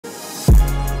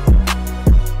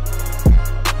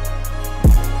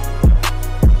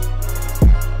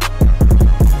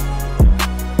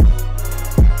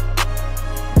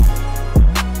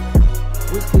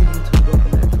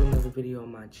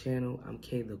channel. I'm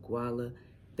Kaythaguala.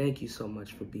 Thank you so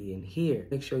much for being here.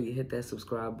 Make sure you hit that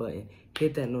subscribe button,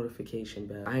 hit that notification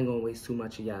bell. I ain't gonna waste too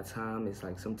much of y'all time. It's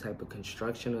like some type of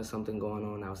construction or something going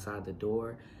on outside the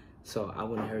door. So I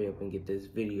wanna hurry up and get this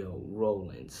video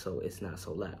rolling so it's not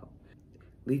so loud.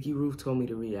 Leaky Roof told me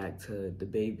to react to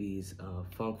Dababy's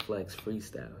Funk Flex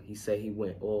freestyle. He said he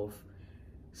went off.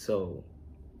 So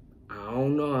I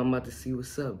don't know. I'm about to see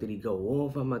what's up. Did he go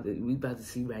off? We about to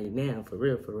see right now. For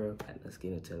real, for real. Right, let's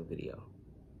get into the video.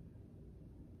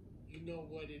 You know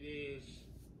what it is?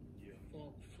 Yeah.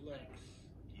 Funk Flex.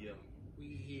 Yeah. We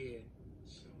here.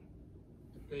 So,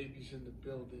 Dababy's in the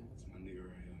building. that's my nigga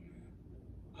right here,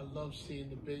 man. I love seeing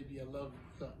Dababy. I love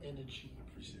the energy. I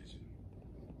appreciate you.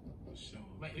 For sure.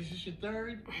 Man, is this your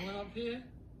third one up here?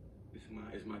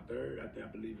 It's my third. I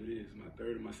believe it is. My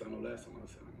third and my son last time I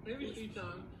was on. Maybe 3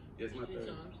 times. Yeah, it's my Three third.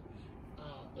 times.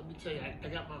 Let me tell you, I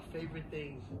got my favorite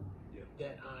things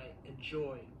that I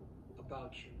enjoy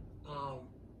about you.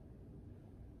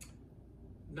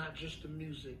 Not just the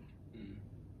music,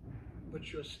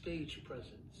 but your stage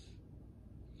presence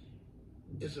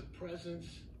is a presence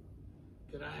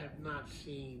that I have not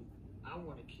seen. I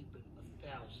want to keep it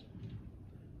 1,000.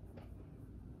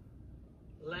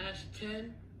 Last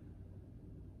 10,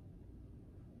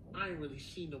 I ain't really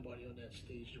seen nobody on that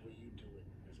stage the way you do it.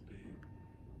 That's big.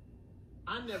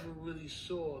 I never really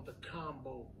saw the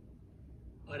combo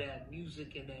of that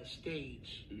music and that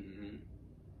stage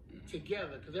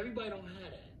together, because everybody don't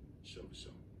have that. Sure.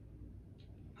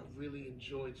 I really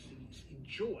enjoy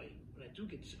when I do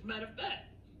get to. Matter of fact,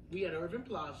 we at Irving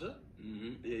Plaza.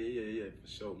 Yeah, for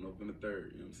sure. November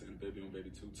 3rd, you know what I'm saying? Baby on Baby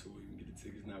 2 tour. You can get the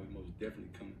tickets now. We most definitely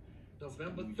coming.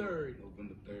 November 3rd.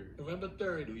 November 3rd. November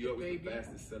 3rd. New York was the Baby.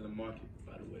 fastest selling market,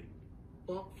 by the way.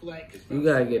 Funk Flex. You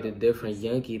gotta get a different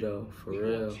Yankee though, for We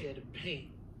real. gonna tear the paint.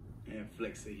 And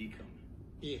Flex said he coming.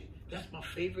 Yeah, that's my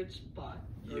favorite spot.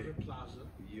 Irving Plaza.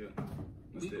 Yeah.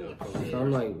 We Stay gonna up close. tear So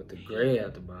I'm like with the gray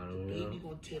at the bottom, you Baby know.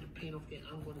 gonna tear the paint off there.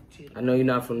 I'm gonna tear the I know you're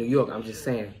not from New York. I'm just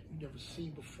saying. You never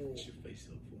seen before. Put your face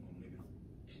up for him, nigga.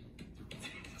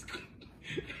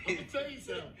 I'm gonna tell you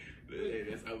something. Hey,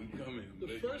 that's how we coming.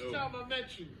 The first time I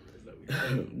met you, That's how we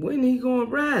coming. When he gonna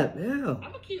rap? Hell.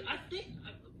 I'm gonna keep. I think.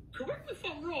 Correct me if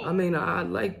I'm wrong. I mean, I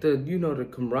like the, you know, the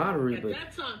camaraderie, at but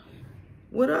that time,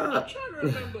 what I'm up? trying to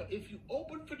remember if you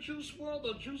opened for Juice WRLD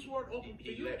or Juice WRLD opened for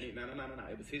He you. let me. No.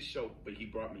 It was his show, but he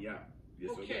brought me out. Yeah,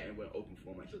 so Okay. it went open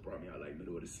for him. Like he brought me out like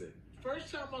middle of the set.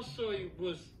 First time I saw you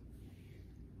was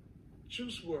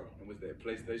Juice WRLD. And was that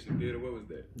PlayStation Theater? What was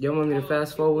that? You want me to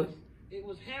fast forward? It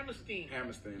was Hammerstein.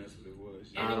 Hammerstein, that's what it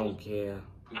was. I don't care.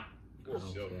 I For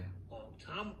don't sure. care.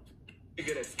 Tom.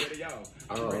 Nigga, that's scared of y'all.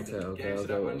 Oh, ready to okay. gang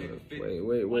shit out my nigga 50.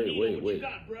 Wait. What you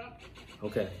got, bro?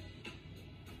 Okay.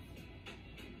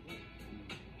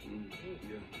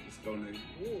 Yeah, let's go, nigga.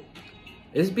 Ooh.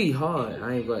 It's be hard.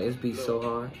 I ain't gonna. It's be so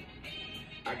hard.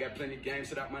 I got plenty of gang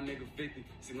shit out my nigga 50.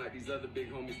 Seem like these other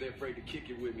big homies, they're afraid to kick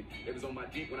it with me. They was on my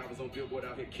dick when I was on Billboard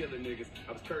out here killing niggas.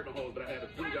 I was curving hoes, but I had a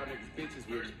few y'all niggas bitches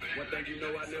with me. One thing you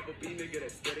know I never be, nigga,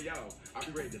 that's scared of y'all. I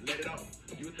be ready to let it off.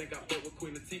 You would think I fuck with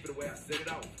Queen Latifah the way I set it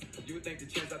off. You would think the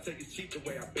chance I take is cheap the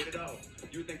way I bet it off.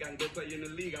 You would think I can go play in the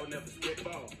league, I would never skip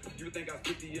ball. You would think I was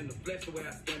 50 in the flesh the way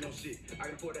I spend on shit. I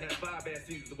can afford to have 5 bad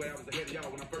seasons the way I was ahead of y'all.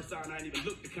 When I first signed, I ain't even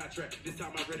looked the contract. This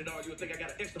time I read it all. You would think I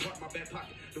got an extra heart in my back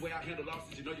pocket. The way I handle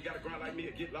losses, you know you gotta grind like me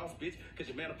or get lost, bitch, cause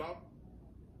your man about.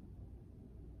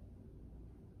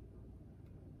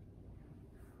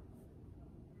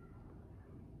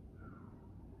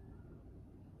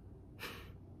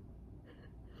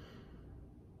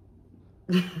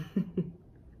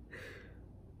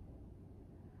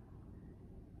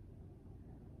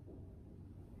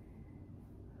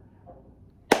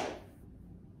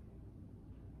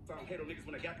 Hate on niggas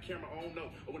when I got the camera on, no.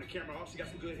 Or when the camera off, she got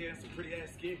some good hair and some pretty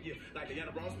ass skin, yeah. Like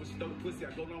Diana Ross, when she throw the pussy,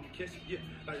 I go long and catch it, yeah.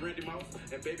 Like Randy Moss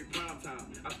and Baby Prime Time.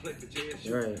 I play for JSU.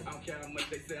 Right. I don't care how much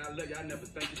they say I love you, I never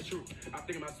think it's true. I'm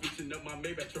thinking about switching up my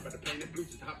Maybach truck, about to paint it blue.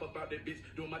 Just hop up out that bitch,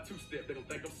 doing my 2-step. They gon'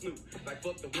 think I'm Snoop. Like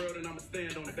fuck the world and I'ma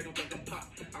stand on it. They gon' think I'm Pop.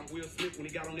 I'm Will Smith when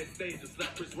he got on that stage and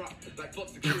slapped Chris Rock. Like fuck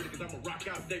security, cause I'ma rock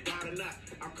out if they ride or not.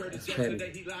 I'm Curtis Jackson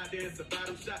today, he lied there and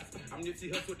survived them shots. I'm Nipsey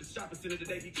Hussle at the shopping center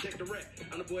today, he checked the rap.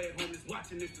 I'm the boy at home that's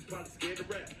watching this, just probably scared to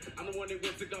rap. I'm the one that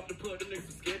went took off the plug, them niggas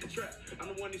was scared to trap. I'm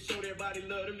the one that showed everybody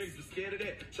love, them niggas was scared of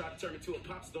that. Try to turn me to a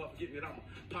pop star, forgetting that I'ma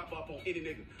pop off on any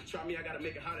nigga. Try me, I gotta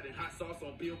make it hotter than hot sauce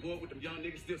on Billboard with them young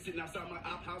niggas still sitting outside my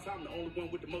op house. I'm the only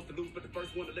one with the most to lose, but the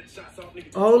first one to let the shots off,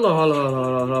 nigga. Hold on.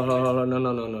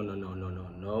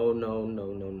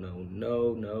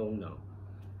 No.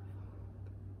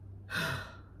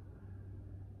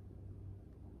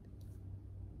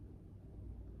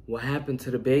 What happened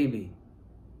to Dababy?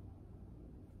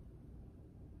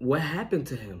 What happened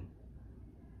to him?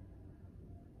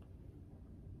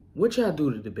 What y'all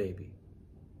do to the baby?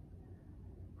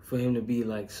 For him to be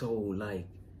like, so like,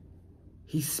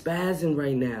 he's spazzing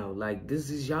right now. Like, this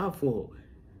is y'all fault.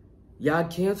 Y'all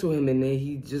cancel him and then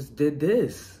he just did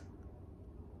this.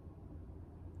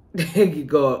 He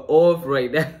going off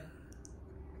right now.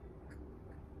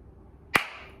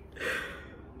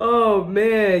 Oh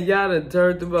man, y'all done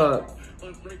turned him up.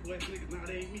 Ungrateful ass niggas, nah,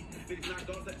 they ain't me. Niggas knocked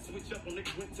off, had to switch up on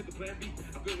niggas, went to the plan B.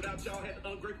 I'm good without y'all, had the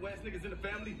ungrateful ass niggas in the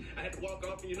family. I had to walk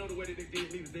off, and you know the way that they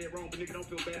did me was dead wrong, but nigga don't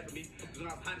feel bad for me. Cause when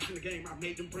I was hottest in the game, I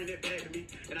made them bring that bag to me.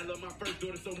 And I love my first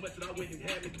daughter so much that I went and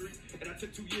had me 3. And I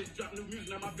took 2 years to drop new music,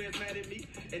 now my fans mad at me.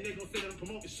 And they gon' say that I'm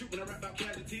promoting shoot when I rap about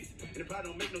casualties. And it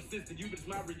probably don't make no sense to you, but it's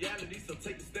my reality. So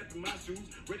take a step in my shoes,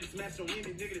 ready to smash on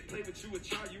any nigga that play with you or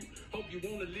try you. Hope you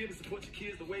wanna live and support your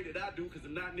kids the way that I do. Cause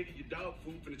if not, nigga, you dog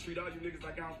food. Finna treat all you niggas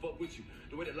like I don't fuck with you.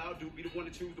 The way that law do, be the one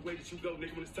to choose the way that you go,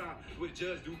 nigga, when it's time. The way the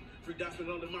judge do. Free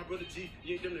document under my brother G.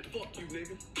 You ain't them that fuck you,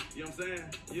 nigga. You know what I'm saying?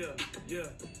 Yeah.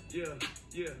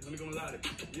 Let me go and lie it.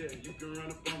 Yeah, you can run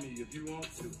up on me if you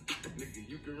want to. Nigga,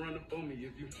 you can run up on me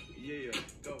if you, yeah,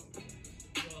 go.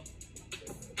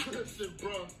 Listen,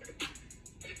 bro.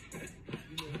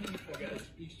 You know, he gotta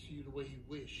speak to you the way he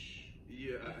wish.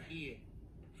 Yeah. Here,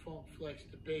 Funk Flex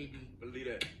the baby. Believe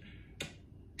that.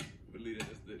 Believe that.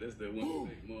 That's that one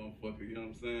big motherfucker, you know what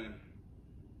I'm saying?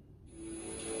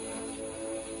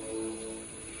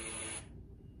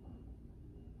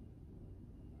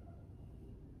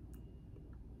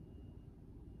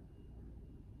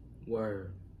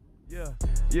 Word. Yeah.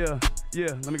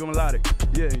 Let me go melodic.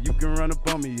 Yeah, you can run up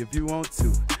on me if you want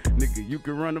to. Nigga, you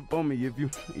can run up on me if you,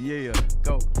 yeah,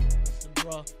 go.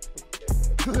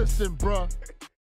 Listen, bro.